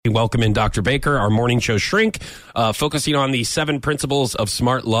welcome in Dr. Baker, our morning show shrink, focusing on the 7 principles of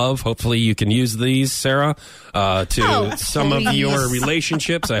smart love. Hopefully you can use these, Sarah, to some of your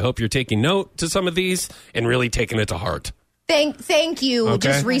relationships. I hope you're taking note to some of these and really taking it to heart. Thank you, Okay.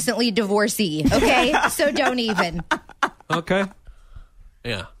 just recently divorcee, okay? So don't even. Okay.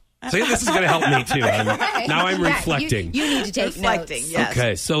 Yeah. See, this is going to help me, too. Now I'm reflecting. You need to take Reflecting, notes. yes.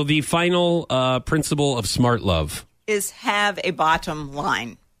 Okay, so the final principle of smart love. Is have a bottom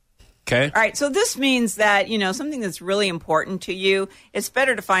line. Okay. All right, so this means that, something that's really important to you, it's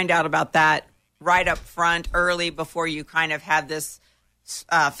better to find out about that right up front, early, before you kind of have this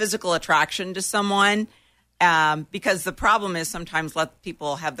physical attraction to someone. Because the problem is sometimes let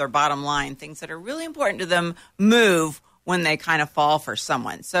people have their bottom line, things that are really important to them, move when they kind of fall for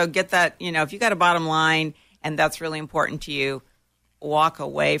someone. So get that, if you got a bottom line and that's really important to you, walk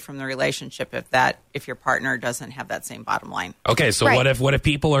away from the relationship if your partner doesn't have that same bottom line. Okay, so Right. what if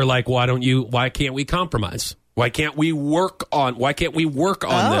people are like, why can't we compromise? Why can't we work on this?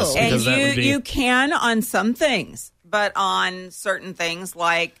 Oh. And Because that would be... you can on some things, but on certain things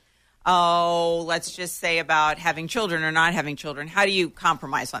like, let's just say about having children or not having children, how do you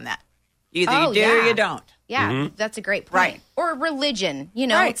compromise on that? Either you do or you don't. Yeah, that's a great point. Right. Or religion.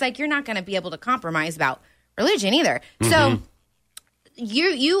 Right. It's like you're not going to be able to compromise about religion either. So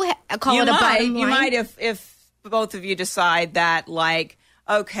you call it a bottom line. You might if both of you decide that, like,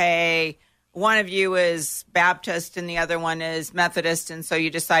 okay, one of you is Baptist and the other one is Methodist, and so you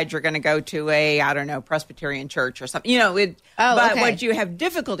decide you're going to go to a, Presbyterian church or something. But okay. what you have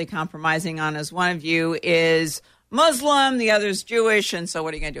difficulty compromising on is one of you is Muslim, the other's Jewish, and so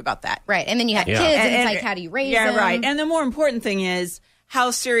what are you going to do about that? Right. And then you have Yeah. kids, and it's like, how do you raise them? Yeah, right. And the more important thing is,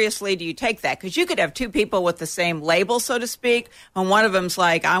 how seriously do you take that? Because you could have two people with the same label, so to speak, and one of them's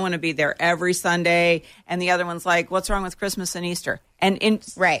like, I want to be there every Sunday, and the other one's like, what's wrong with Christmas and Easter?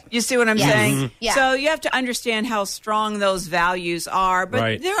 Right. You see what I'm Yes. saying? Mhm. Yeah. So you have to understand how strong those values are. But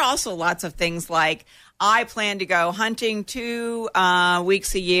Right. there are also lots of things like, I plan to go hunting 2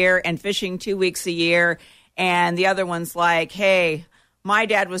 weeks a year and fishing 2 weeks a year. And the other one's like, hey, my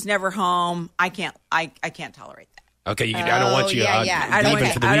dad was never home. I can't tolerate that. Okay, I don't want you yeah. I don't,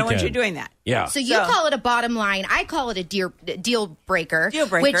 leaving for the I don't want weekend. you doing that. Yeah. So you call it a bottom line. I call it a deal breaker. Deal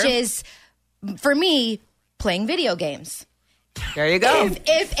breaker. Which is, for me, playing video games. There you go.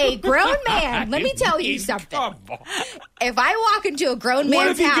 If a grown man, let me tell you something. Come on. If I walk into a grown What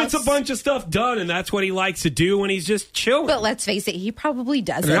man's if he house, gets a bunch of stuff done and that's what he likes to do when he's just chilling? but let's face it, he probably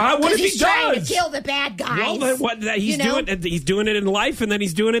doesn't. Yeah, what if 'Cause he he's trying does? to kill the bad guys. Well, he's doing it in life, and then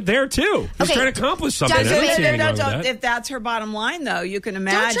he's doing it there too. He's Okay. trying to accomplish something. I Doesn't don't mean- see anything wrong with that. If that's her bottom line, though, you can Don't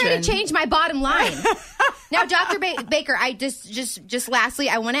imagine. try to change my bottom line. Now, Dr. Baker, I just lastly,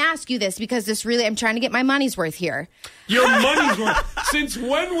 I want to ask you this because I'm trying to get my money's worth here. Your money's worth. Since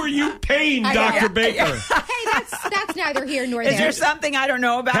when were you paying Dr. Baker? Hey, that's neither here nor Is there. there something I don't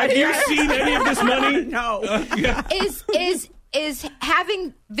know about? Have you here? seen any of this money? No. Is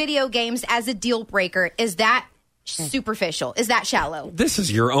having video games as a deal breaker, is that superficial? Is that shallow? This is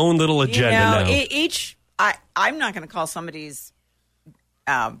your own little agenda now. I'm not going to call somebody's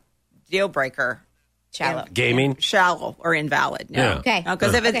deal breaker Shallow. Gaming? shallow or invalid. No. Yeah. Okay.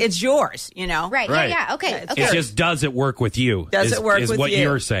 Because if it's yours, Right. Right. Yeah. Okay. Yeah, Okay. It's just, does it work with you? Does it work is with what you?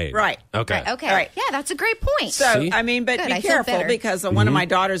 you're saying. Right. Okay. Right, okay. All right. Yeah, that's a great point. So, See? but Good, be I feel careful better. because one of my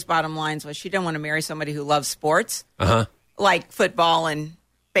daughter's bottom lines was she didn't want to marry somebody who loves sports, Uh-huh. like football and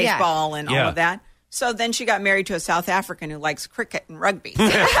baseball and all Yeah. of that. So then she got married to a South African who likes cricket and rugby.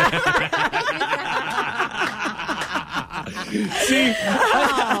 See,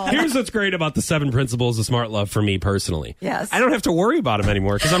 here's what's great about the 7 principles of smart love for me personally. Yes. I don't have to worry about them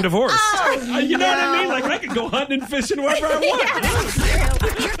anymore because I'm divorced. You know what I mean? Like, I could go hunting and fishing wherever I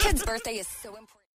want. Your kid's birthday is so important.